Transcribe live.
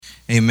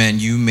Amen.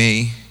 You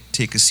may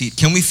take a seat.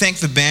 Can we thank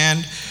the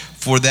band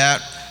for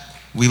that?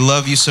 We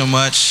love you so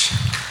much.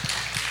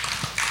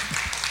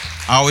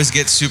 I always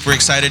get super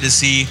excited to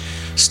see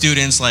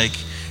students like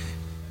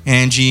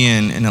Angie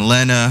and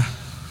Elena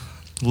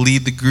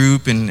lead the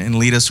group and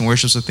lead us in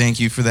worship, so thank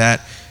you for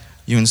that.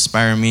 You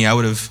inspire me. I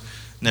would have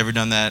never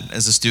done that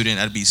as a student.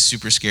 I'd be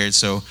super scared.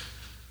 So,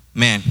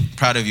 man,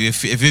 proud of you.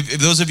 If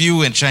those of you,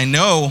 which I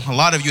know a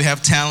lot of you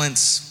have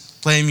talents,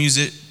 play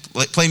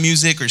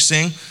music or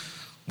sing,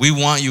 we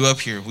want you up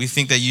here. We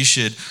think that you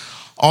should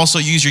also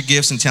use your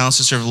gifts and talents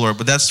to serve the Lord,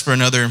 but that's for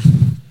another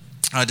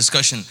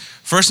discussion.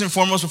 First and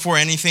foremost, before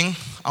anything,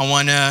 I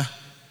want to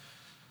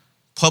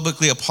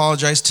publicly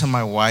apologize to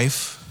my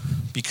wife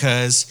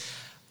because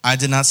I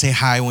did not say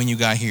hi when you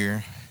got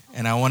here,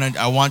 and I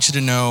want you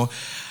to know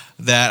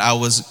that I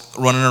was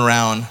running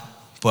around,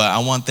 but I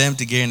want them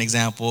to get an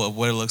example of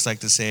what it looks like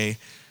to say,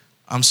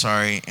 I'm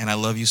sorry, and I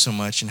love you so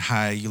much, and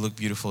hi, you look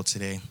beautiful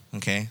today,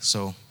 okay?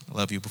 So I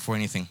love you before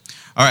anything.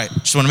 All right,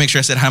 just want to make sure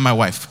I said hi to my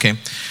wife, okay?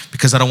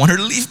 Because I don't want her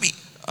to leave me.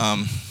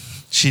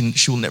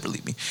 She will never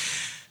leave me.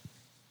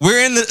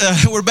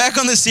 We're back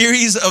on the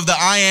series of the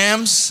I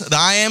Ams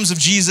of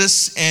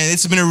Jesus, and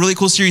it's been a really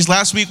cool series.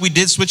 Last week we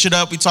did switch it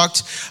up. We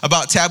talked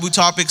about taboo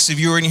topics. If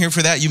you weren't here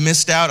for that, you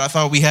missed out. I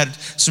thought we had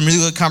some really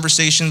good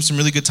conversations, some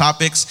really good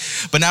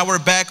topics. But now we're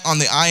back on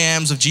the I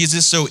Ams of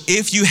Jesus. So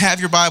if you have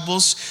your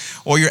Bibles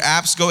or your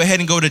apps, go ahead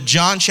and go to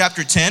John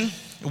chapter 10.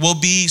 We'll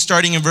be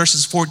starting in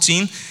verses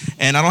 14,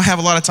 and I don't have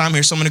a lot of time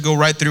here, so I'm going to go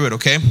right through it,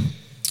 okay?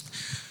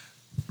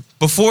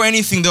 Before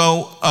anything,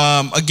 though,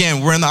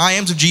 again, we're in the I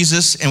Ams of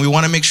Jesus, and we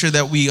want to make sure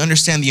that we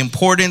understand the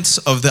importance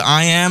of the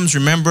I Ams.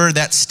 Remember,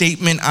 that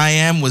statement, I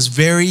am, was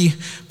very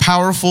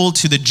powerful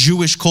to the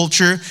Jewish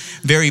culture,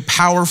 very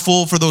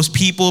powerful for those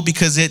people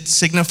because it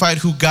signified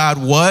who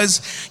God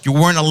was. You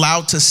weren't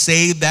allowed to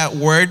say that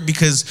word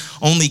because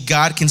only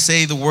God can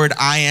say the word,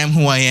 I am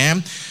who I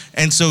am.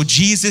 And so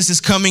Jesus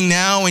is coming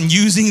now and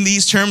using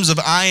these terms of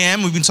I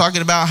am. We've been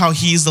talking about how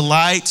he's the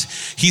light.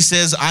 He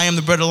says, I am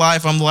the bread of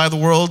life. I'm the light of the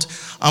world.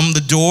 I'm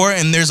the door.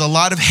 And there's a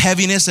lot of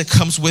heaviness that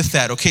comes with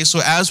that. Okay, so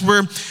as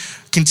we're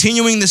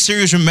continuing the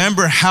series,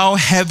 remember how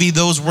heavy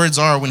those words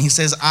are when he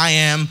says, I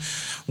am,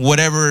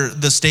 whatever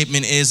the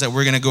statement is that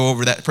we're going to go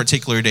over that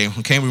particular day.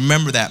 Okay,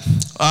 remember that.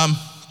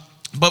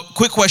 But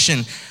quick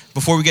question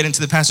before we get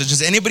into the passage.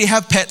 Does anybody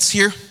have pets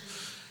here?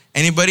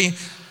 Anybody?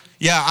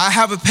 Yeah, I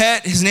have a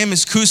pet. His name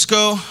is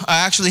Cusco.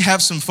 I actually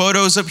have some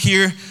photos up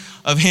here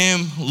of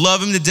him.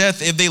 Love him to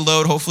death. If they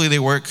load, hopefully they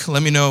work.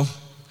 Let me know.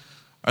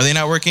 Are they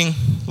not working?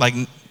 Like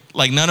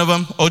none of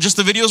them? Oh, just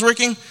the video's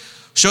working?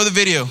 Show the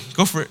video.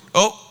 Go for it.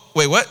 Oh,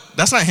 wait, what?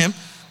 That's not him.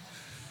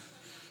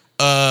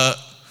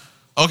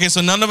 Okay, so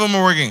none of them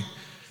are working.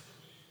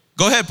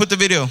 Go ahead, put the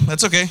video.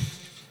 That's okay.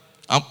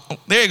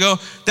 There you go.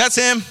 That's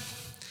him.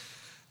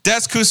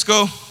 That's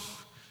Cusco.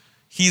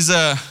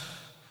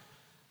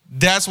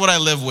 That's what I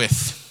live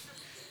with.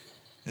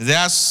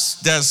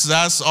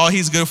 That's all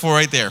he's good for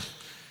right there.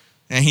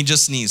 And he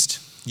just sneezed.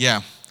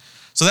 Yeah.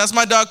 So that's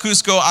my dog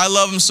Cusco. I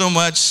love him so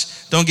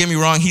much. Don't get me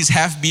wrong. He's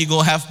half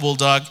beagle, half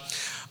bulldog.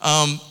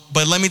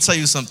 But let me tell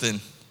you something.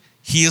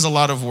 He is a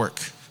lot of work.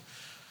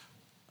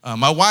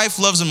 My wife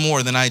loves him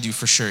more than I do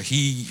for sure.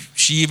 She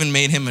even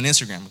made him an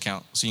Instagram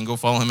account. So you can go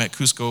follow him at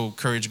Cusco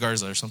Courage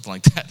Garza or something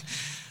like that.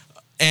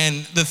 And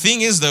the thing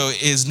is though,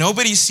 is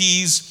nobody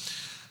sees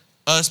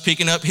us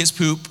picking up his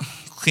poop,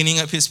 cleaning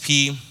up his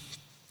pee,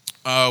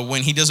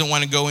 when he doesn't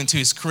want to go into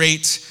his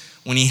crate,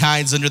 when he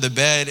hides under the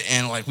bed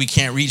and like we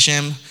can't reach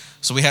him.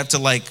 So we have to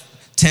like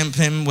tempt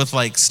him with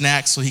like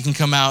snacks so he can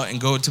come out and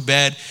go to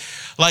bed.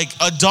 Like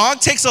a dog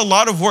takes a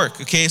lot of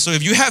work, okay? So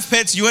if you have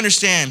pets, you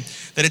understand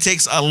that it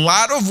takes a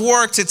lot of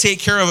work to take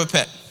care of a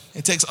pet.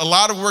 It takes a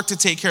lot of work to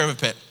take care of a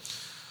pet.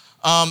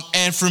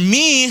 And for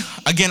me,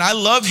 again, I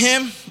love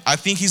him. I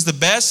think he's the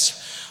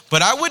best,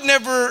 but I would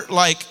never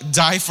like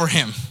die for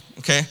him.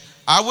 Okay,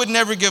 I would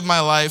never give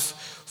my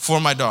life for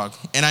my dog.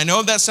 And I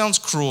know that sounds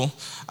cruel.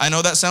 I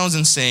know that sounds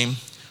insane.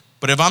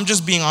 But if I'm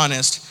just being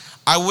honest,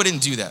 I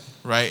wouldn't do that,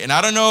 right? And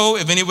I don't know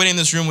if anybody in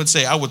this room would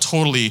say, I would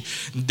totally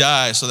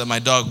die so that my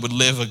dog would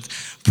live a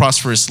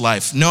prosperous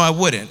life. No, I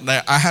wouldn't.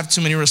 I have too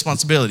many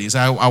responsibilities.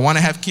 I want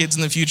to have kids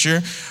in the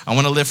future. I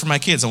want to live for my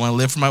kids. I want to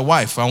live for my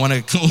wife. I want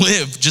to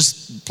live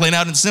just plain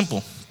out and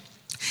simple.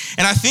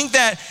 And I think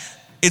that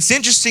it's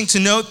interesting to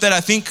note that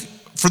I think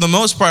for the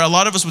most part, a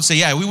lot of us would say,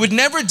 yeah, we would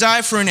never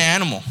die for an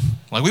animal.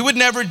 Like we would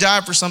never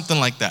die for something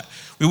like that.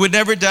 We would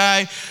never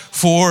die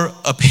for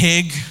a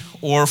pig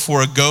or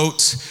for a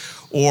goat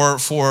or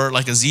for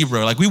like a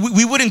zebra. Like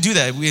we wouldn't do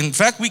that. In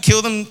fact, we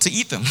kill them to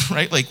eat them,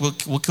 right? Like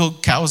we'll kill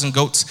cows and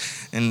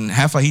goats and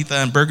have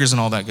fajita and burgers and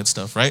all that good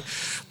stuff, right?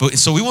 But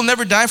so we will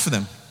never die for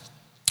them.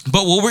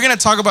 But what we're going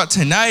to talk about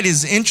tonight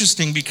is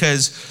interesting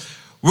because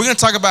we're going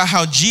to talk about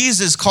how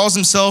Jesus calls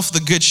himself the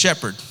Good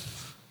Shepherd,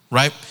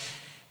 right?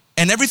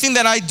 And everything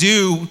that I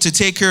do to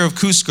take care of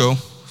Cusco,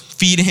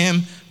 feed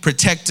him,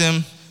 protect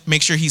him,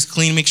 make sure he's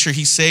clean, make sure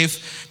he's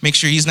safe, make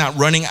sure he's not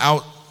running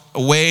out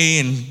away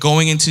and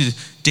going into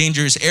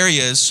dangerous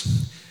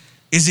areas,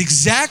 is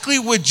exactly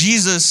what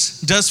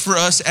Jesus does for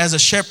us as a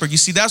shepherd. You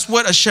see, that's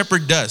what a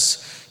shepherd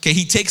does. Okay,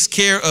 he takes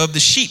care of the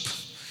sheep.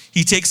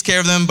 He takes care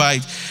of them by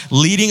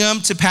leading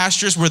them to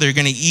pastures where they're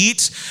going to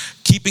eat,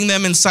 keeping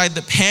them inside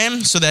the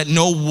pen so that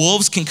no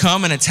wolves can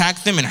come and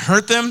attack them and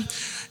hurt them.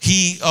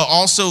 He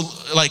also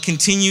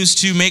continues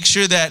to make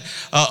sure that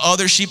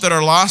other sheep that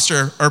are lost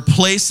are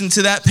placed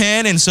into that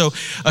pen. And so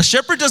a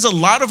shepherd does a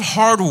lot of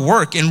hard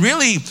work, and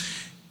really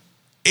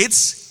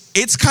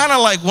it's kind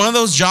of like one of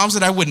those jobs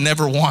that I would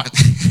never want,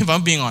 if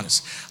I'm being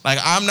honest. Like,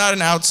 I'm not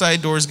an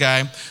outside doors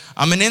guy.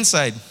 I'm an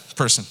inside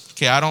person.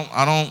 Okay, I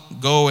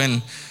don't go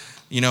and,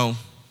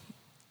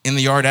 in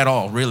the yard at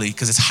all, really,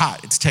 because it's hot.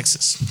 It's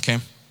Texas, okay?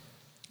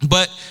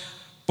 But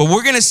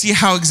we're going to see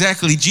how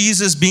exactly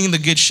Jesus, being the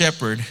good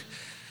shepherd,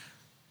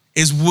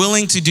 is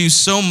willing to do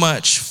so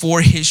much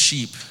for his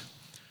sheep.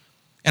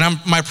 And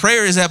my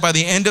prayer is that by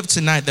the end of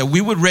tonight, that we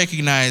would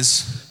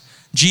recognize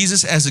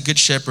Jesus as a good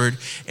shepherd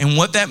and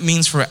what that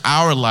means for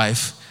our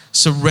life,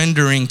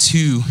 surrendering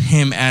to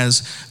him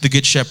as the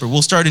good shepherd.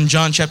 We'll start in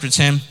John chapter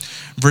 10,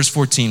 verse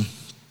 14.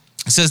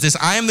 It says this: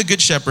 I am the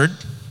good shepherd.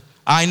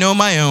 I know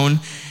my own,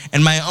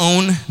 and my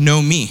own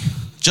know me.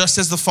 Just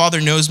as the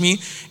Father knows me,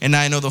 and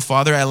I know the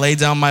Father, I lay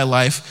down my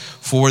life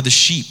for the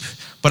sheep.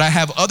 But I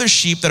have other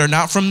sheep that are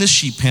not from this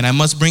sheep pen. I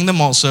must bring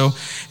them also,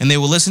 and they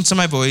will listen to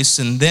my voice.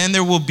 And then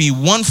there will be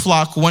one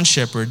flock, one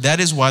shepherd. That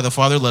is why the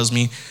Father loves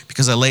me,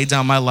 because I lay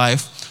down my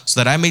life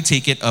so that I may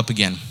take it up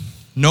again.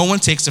 No one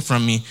takes it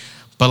from me,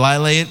 but I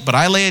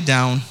lay it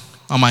down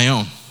on my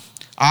own.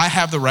 I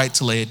have the right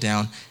to lay it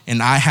down,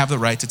 and I have the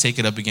right to take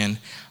it up again.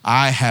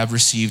 I have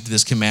received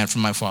this command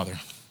from my Father.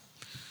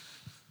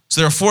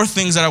 So there are 4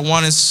 things that I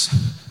want us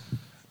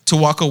to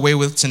walk away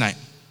with tonight.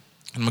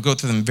 I'm going to go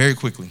through them very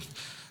quickly.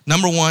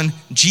 Number 1,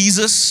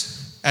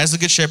 Jesus, as the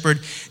good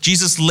shepherd,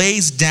 Jesus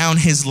lays down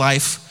his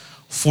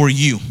life for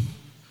you.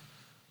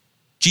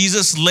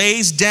 Jesus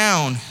lays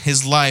down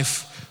his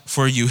life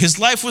for you. His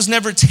life was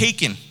never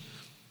taken,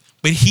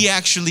 but he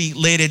actually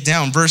laid it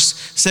down. Verse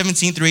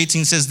 17 through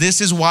 18 says, this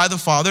is why the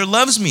Father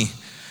loves me,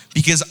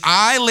 because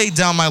I laid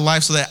down my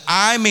life so that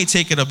I may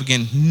take it up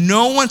again.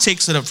 No one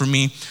takes it up from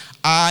me.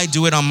 I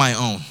do it on my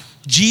own.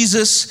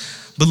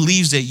 Jesus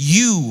believes that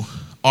you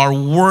are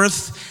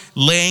worth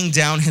laying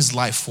down his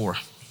life for.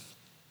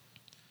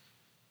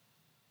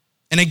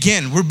 And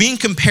again, we're being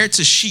compared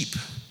to sheep.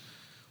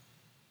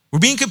 We're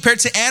being compared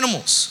to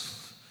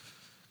animals.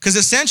 Because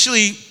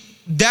essentially,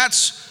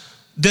 that's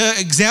the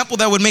example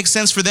that would make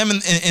sense for them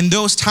in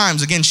those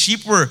times. Again,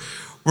 sheep were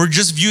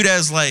just viewed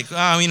as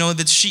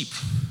that's sheep.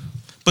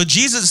 But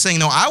Jesus is saying,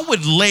 no, I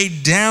would lay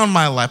down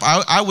my life.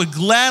 I would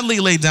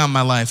gladly lay down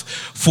my life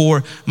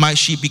for my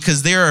sheep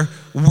because they're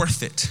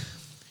worth it.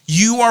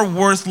 You are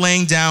worth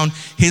laying down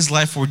his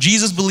life for.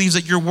 Jesus believes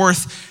that you're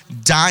worth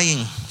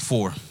dying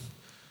for.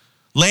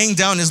 Laying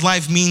down his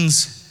life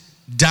means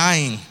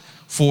dying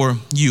for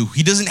you.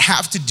 He doesn't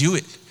have to do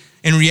it.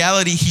 In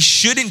reality, he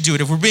shouldn't do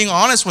it. If we're being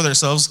honest with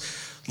ourselves,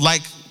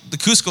 like the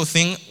Cusco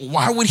thing,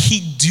 why would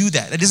he do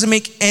that? It doesn't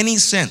make any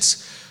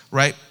sense,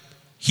 right?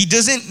 He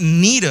doesn't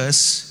need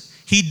us.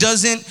 He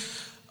doesn't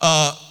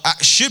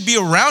should be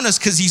around us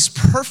because he's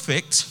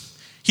perfect.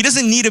 He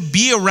doesn't need to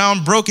be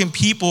around broken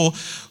people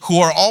who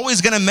are always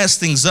going to mess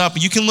things up.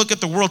 You can look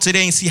at the world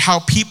today and see how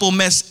people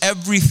mess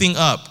everything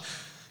up.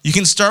 You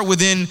can start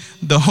within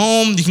the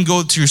home. You can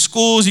go to your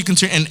schools.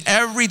 And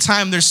every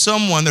time there's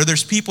someone or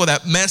there's people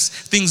that mess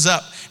things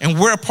up. And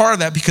we're a part of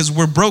that because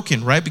we're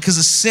broken, right? Because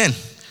of sin,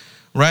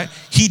 right?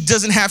 He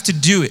doesn't have to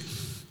do it.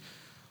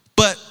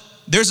 But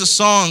there's a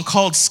song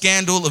called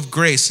Scandal of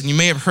Grace, and you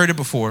may have heard it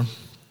before.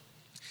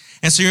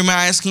 And so you're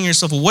asking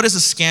yourself, well, what is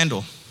a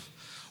scandal?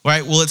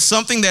 Right? Well, it's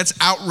something that's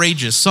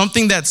outrageous,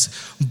 something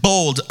that's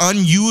bold,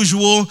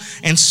 unusual,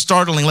 and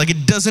startling. Like,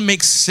 it doesn't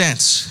make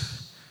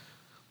sense,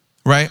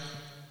 right?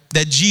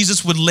 That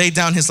Jesus would lay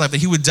down his life,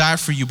 that he would die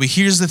for you. But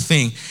here's the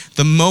thing,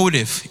 the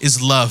motive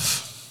is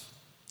love.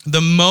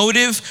 The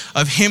motive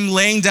of him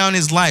laying down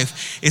his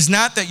life is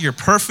not that you're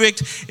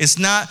perfect. It's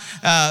not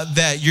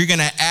that you're going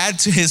to add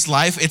to his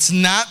life. It's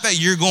not that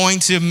you're going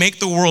to make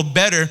the world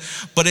better,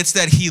 but it's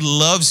that he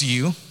loves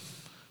you.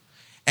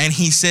 And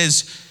he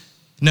says,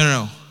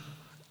 no,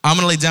 I'm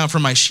going to lay down for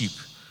my sheep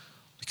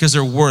because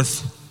they're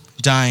worth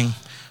dying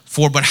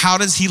for. But how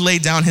does he lay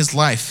down his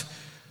life?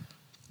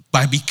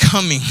 By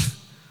becoming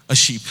a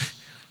sheep,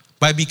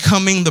 by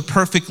becoming the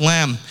perfect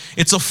lamb.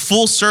 It's a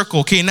full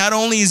circle, okay? Not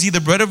only is he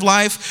the bread of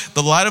life,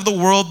 the light of the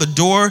world, the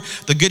door,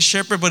 the good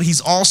shepherd, but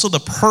he's also the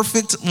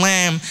perfect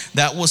lamb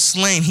that was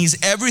slain.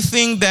 He's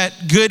everything that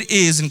good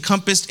is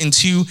encompassed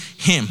into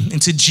him,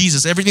 into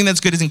Jesus. Everything that's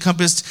good is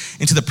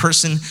encompassed into the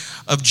person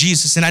of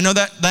Jesus. And I know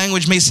that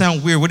language may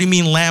sound weird. What do you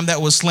mean lamb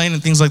that was slain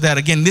and things like that?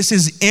 Again, this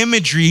is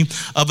imagery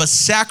of a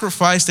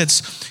sacrifice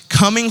that's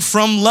coming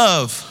from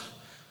love.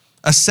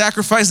 A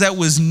sacrifice that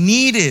was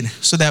needed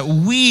so that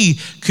we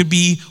could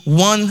be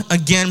one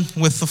again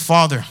with the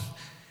Father.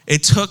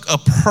 It took a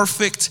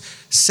perfect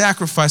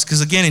sacrifice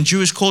because, again, in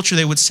Jewish culture,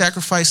 they would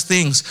sacrifice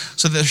things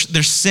so that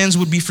their sins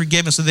would be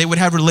forgiven, so they would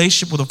have a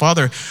relationship with the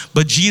Father.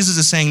 But Jesus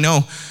is saying, no,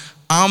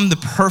 I'm the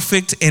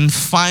perfect and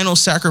final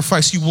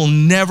sacrifice. You will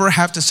never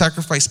have to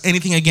sacrifice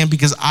anything again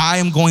because I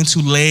am going to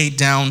lay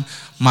down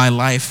my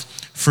life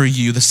for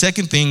you. The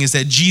second thing is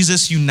that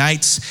Jesus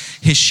unites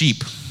his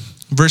sheep.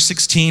 Verse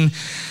 16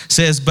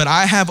 says, but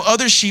I have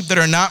other sheep that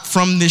are not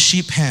from this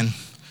sheep pen,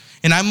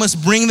 and I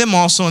must bring them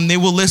also, and they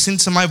will listen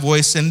to my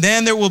voice, and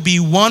then there will be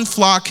one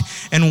flock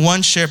and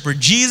one shepherd.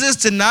 Jesus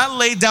did not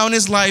lay down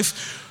his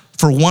life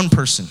for one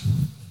person.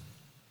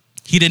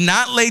 He did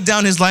not lay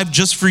down his life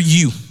just for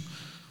you.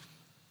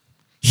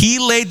 He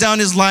laid down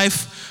his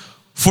life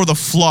for the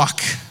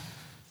flock.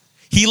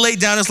 He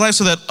laid down his life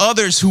so that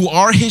others who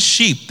are his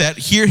sheep, that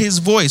hear his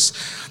voice,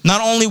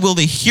 not only will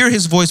they hear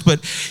his voice,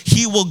 but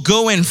he will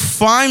go and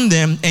find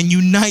them and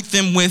unite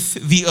them with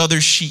the other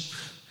sheep.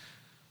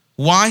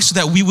 Why? So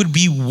that we would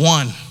be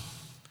one.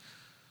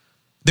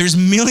 There's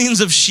millions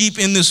of sheep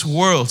in this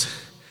world.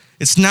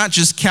 It's not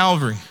just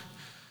Calvary.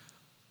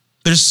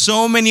 There's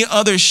so many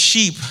other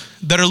sheep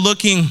that are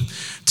looking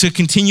to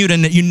continue to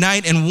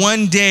unite, and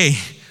one day,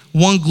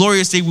 one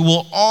glorious day, we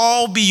will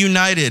all be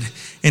united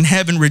in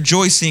heaven,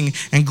 rejoicing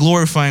and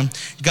glorifying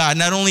God.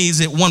 Not only is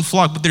it one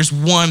flock, but there's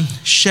one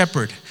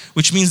shepherd,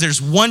 which means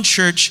there's one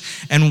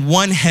church and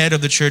one head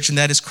of the church, and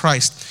that is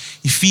Christ.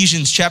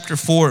 Ephesians chapter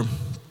 4,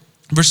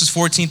 verses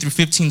 14 through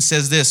 15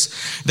 says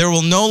this, then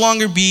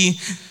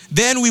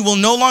we will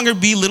no longer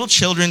be little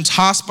children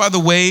tossed by the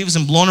waves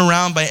and blown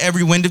around by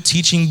every wind of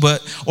teaching,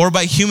 or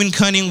by human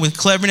cunning with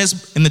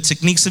cleverness and the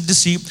techniques of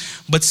deceit,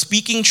 but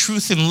speaking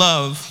truth in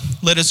love,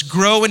 let us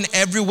grow in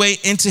every way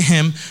into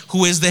him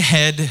who is the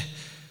head,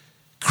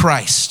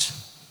 Christ.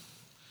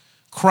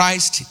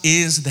 Christ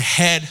is the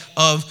head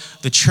of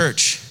the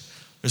church.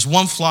 There's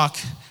one flock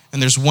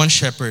and there's one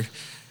shepherd,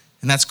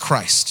 and that's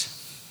Christ.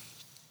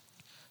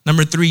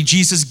 Number 3,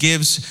 Jesus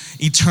gives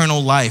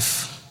eternal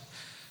life.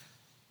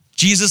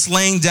 Jesus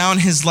laying down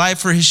his life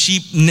for his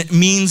sheep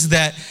means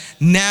that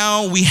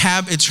now we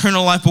have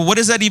eternal life. But what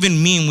does that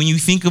even mean when you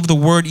think of the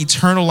word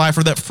eternal life,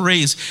 or that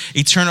phrase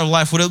eternal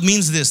life? What it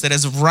means is this, that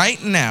as of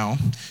right now,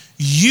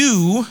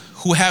 you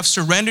who have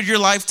surrendered your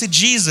life to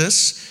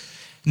Jesus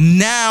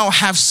now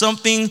have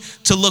something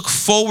to look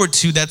forward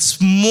to that's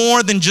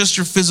more than just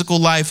your physical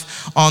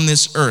life on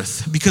this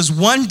earth. Because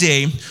one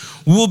day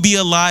we'll be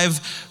alive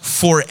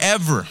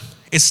forever.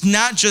 It's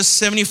not just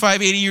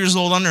 75, 80 years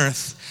old on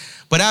earth,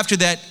 but after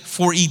that,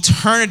 for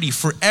eternity,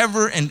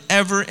 forever and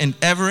ever and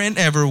ever and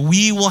ever,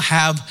 we will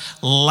have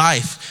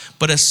life,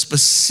 but a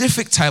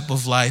specific type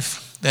of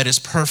life that is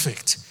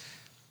perfect.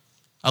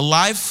 A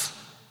life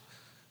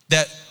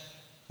that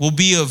will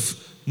be of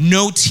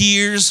no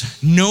tears,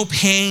 no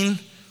pain,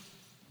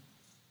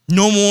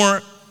 no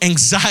more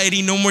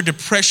anxiety, no more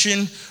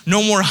depression,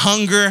 no more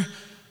hunger,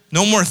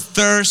 no more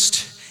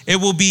thirst. It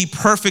will be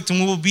perfect, and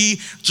we will be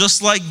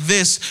just like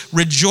this,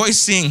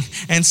 rejoicing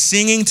and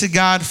singing to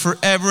God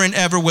forever and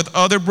ever with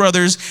other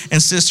brothers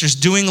and sisters,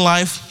 doing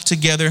life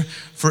together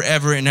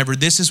forever and ever.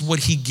 This is what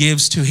he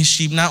gives to his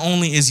sheep. Not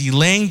only is he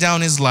laying down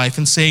his life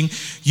and saying,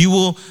 you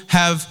will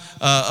have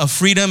a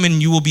freedom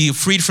and you will be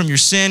freed from your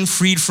sin,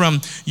 freed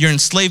from your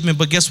enslavement,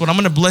 but guess what? I'm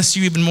going to bless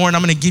you even more, and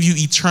I'm going to give you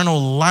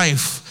eternal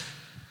life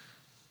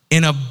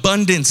in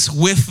abundance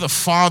with the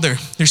Father.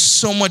 There's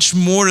so much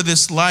more to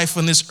this life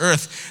on this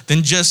earth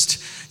than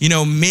just,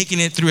 making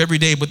it through every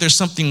day, but there's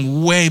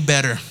something way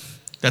better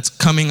that's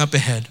coming up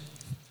ahead.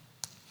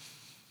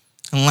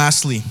 And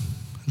lastly,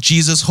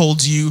 Jesus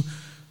holds you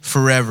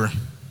forever.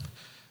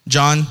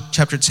 John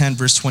chapter 10,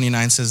 verse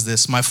 29 says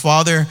this, my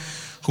Father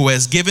who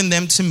has given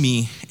them to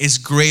me is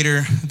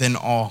greater than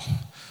all.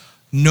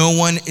 No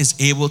one is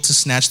able to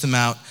snatch them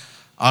out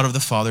of the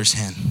Father's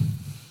hand.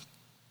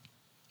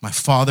 My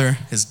Father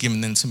has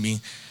given them to me,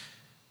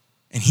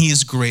 and he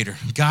is greater.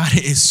 God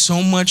is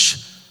so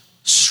much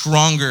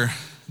stronger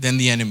than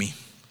the enemy.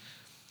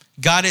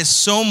 God is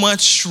so much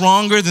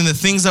stronger than the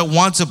things that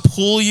want to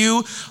pull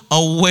you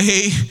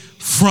away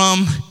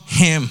from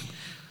him.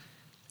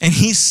 And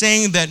he's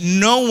saying that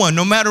no one,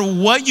 no matter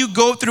what you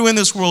go through in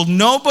this world,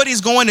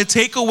 nobody's going to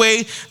take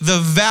away the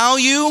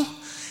value,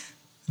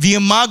 the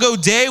imago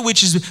Dei,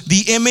 which is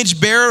the image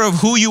bearer of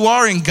who you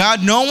are in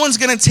God. No one's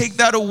going to take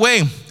that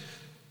away.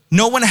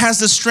 No one has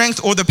the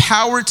strength or the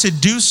power to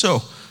do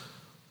so.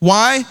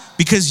 Why?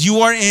 Because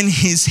you are in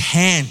his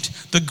hand,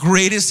 the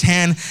greatest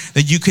hand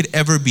that you could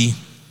ever be.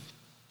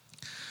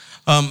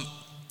 I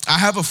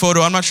have a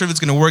photo. I'm not sure if it's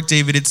going to work,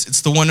 David.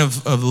 It's the one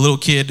of the little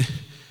kid.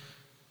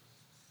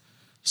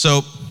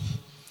 So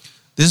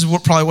this is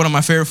probably one of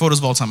my favorite photos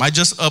of all time. I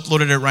just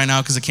uploaded it right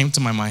now because it came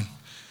to my mind.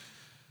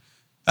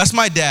 That's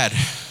my dad,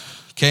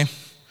 okay?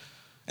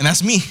 And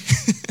that's me.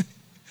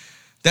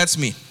 That's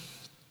me.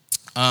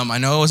 I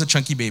know I was a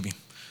chunky baby.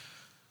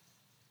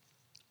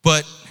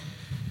 But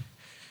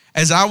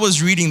as I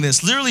was reading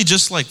this, literally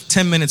just like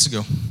 10 minutes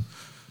ago,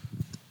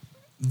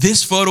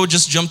 this photo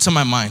just jumped to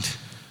my mind.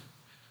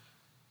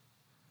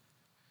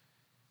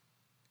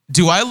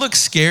 Do I look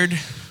scared?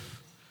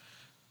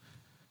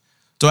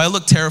 Do I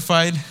look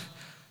terrified?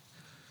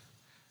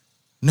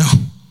 No.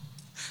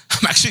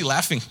 I'm actually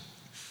laughing.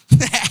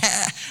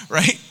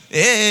 Right?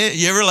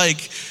 You ever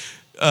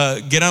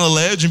get on a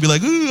ledge and be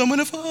like, ooh, I'm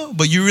gonna fall.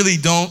 But you really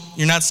don't,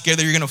 you're not scared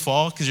that you're gonna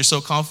fall because you're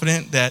so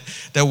confident that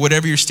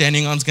whatever you're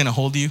standing on is gonna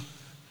hold you.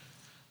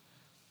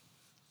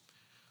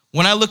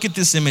 When I look at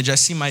this image, I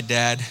see my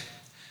dad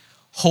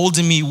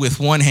holding me with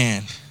one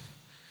hand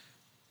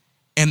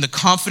and the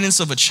confidence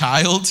of a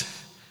child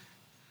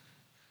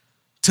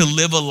to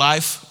live a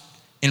life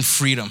in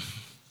freedom,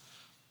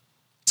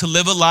 to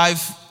live a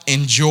life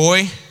in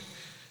joy,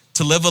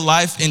 to live a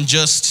life in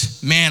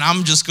just, man,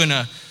 I'm just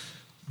gonna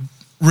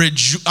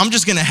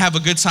have a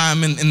good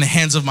time in the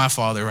hands of my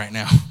Father right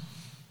now.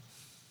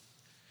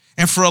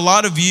 And for a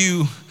lot of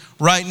you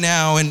right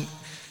now, and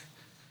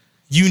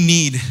you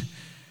need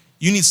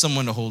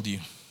someone to hold you.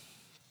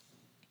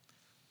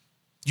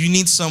 You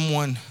need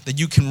someone that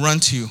you can run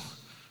to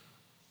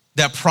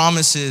that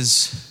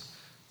promises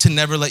to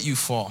never let you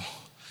fall,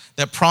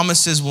 that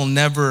promises will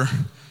never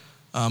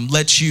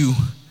let you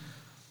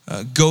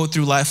go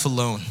through life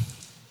alone.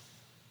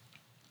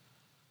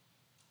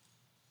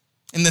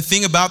 And the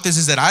thing about this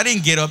is that I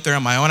didn't get up there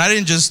on my own. I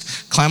didn't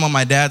just climb on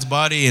my dad's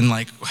body and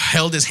like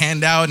held his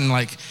hand out and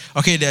like,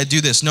 okay, Dad, do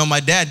this. No, my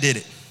dad did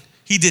it.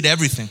 He did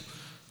everything.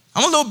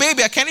 I'm a little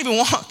baby. I can't even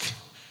walk.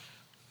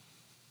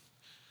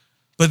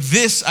 But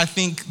this, I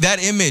think,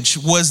 that image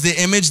was the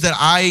image that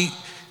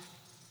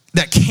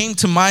came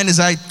to mind as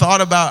I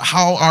thought about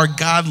how our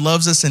God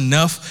loves us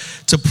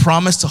enough to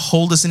promise to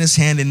hold us in his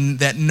hand and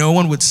that no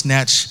one would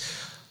snatch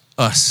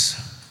us.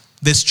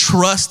 This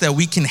trust that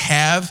we can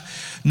have,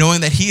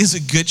 knowing that he is a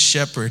good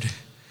shepherd,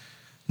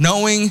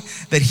 knowing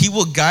that he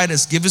will guide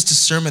us, give us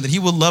discernment, that he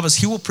will love us,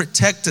 he will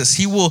protect us,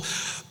 he will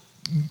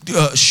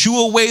shoo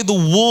away the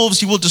wolves,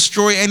 he will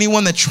destroy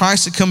anyone that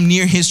tries to come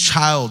near his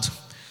child.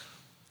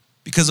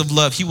 Because of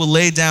love, he will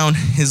lay down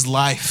his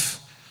life.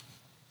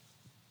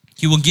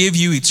 He will give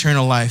you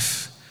eternal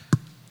life.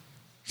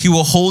 He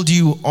will hold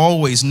you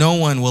always. No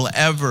one will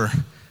ever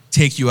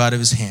take you out of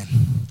his hand.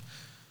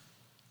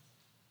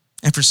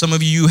 And for some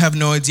of you, you have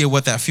no idea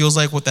what that feels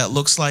like, what that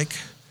looks like.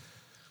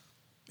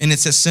 And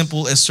it's as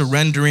simple as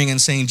surrendering and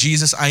saying,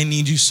 Jesus, I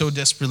need you so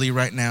desperately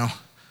right now.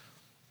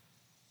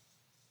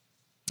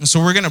 And so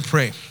we're going to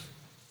pray.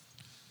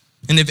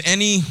 And if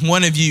any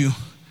one of you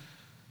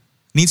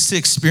needs to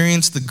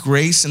experience the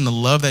grace and the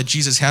love that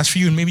Jesus has for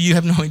you, and maybe you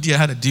have no idea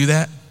how to do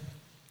that,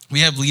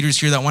 we have leaders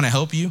here that want to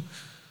help you.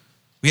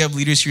 We have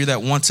leaders here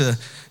that want to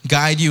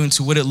guide you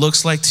into what it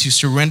looks like to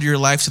surrender your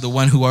life to the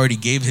one who already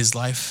gave his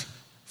life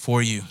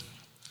for you.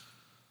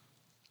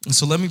 And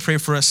so let me pray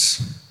for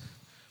us,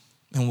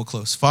 and we'll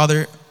close.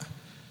 Father,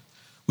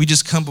 we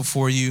just come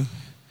before you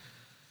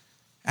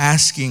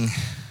asking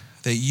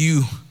that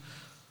you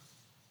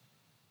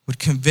would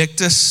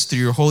convict us through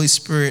your Holy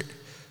Spirit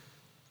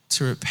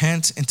to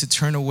repent and to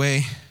turn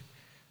away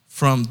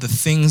from the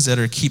things that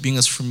are keeping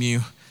us from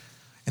you,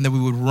 and that we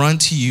would run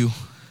to you,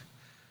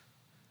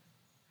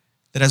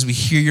 that as we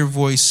hear your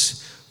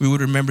voice, we would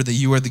remember that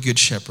you are the good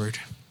shepherd,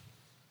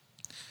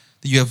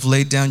 that you have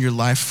laid down your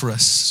life for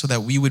us so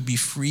that we would be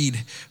freed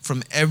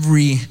from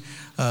every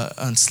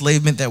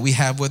enslavement that we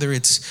have, whether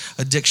it's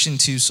addiction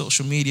to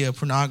social media,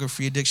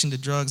 pornography, addiction to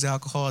drugs,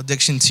 alcohol,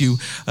 addiction to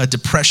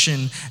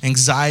depression,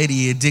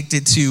 anxiety,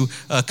 addicted to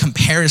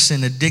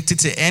comparison, addicted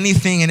to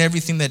anything and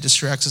everything that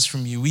distracts us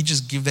from you. We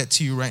just give that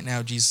to you right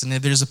now, Jesus. And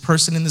if there's a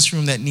person in this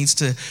room that needs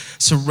to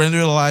surrender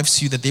their lives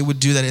to you, that they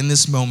would do that in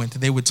this moment, that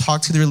they would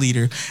talk to their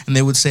leader and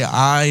they would say,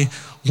 I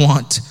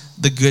want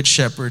the good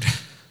shepherd.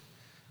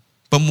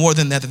 But more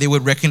than that, that they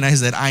would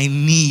recognize that I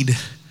need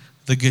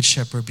the good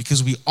shepherd,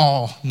 because we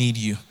all need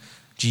you,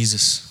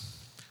 Jesus.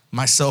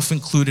 Myself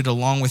included,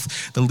 along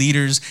with the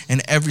leaders,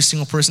 and every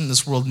single person in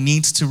this world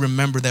needs to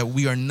remember that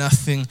we are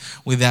nothing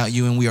without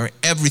you and we are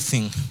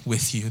everything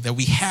with you, that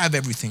we have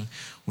everything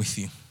with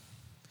you.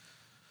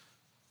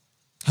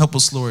 Help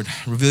us, Lord.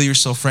 Reveal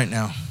yourself right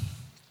now.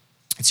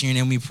 It's in your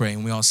name we pray,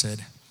 and we all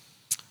said,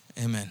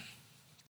 amen.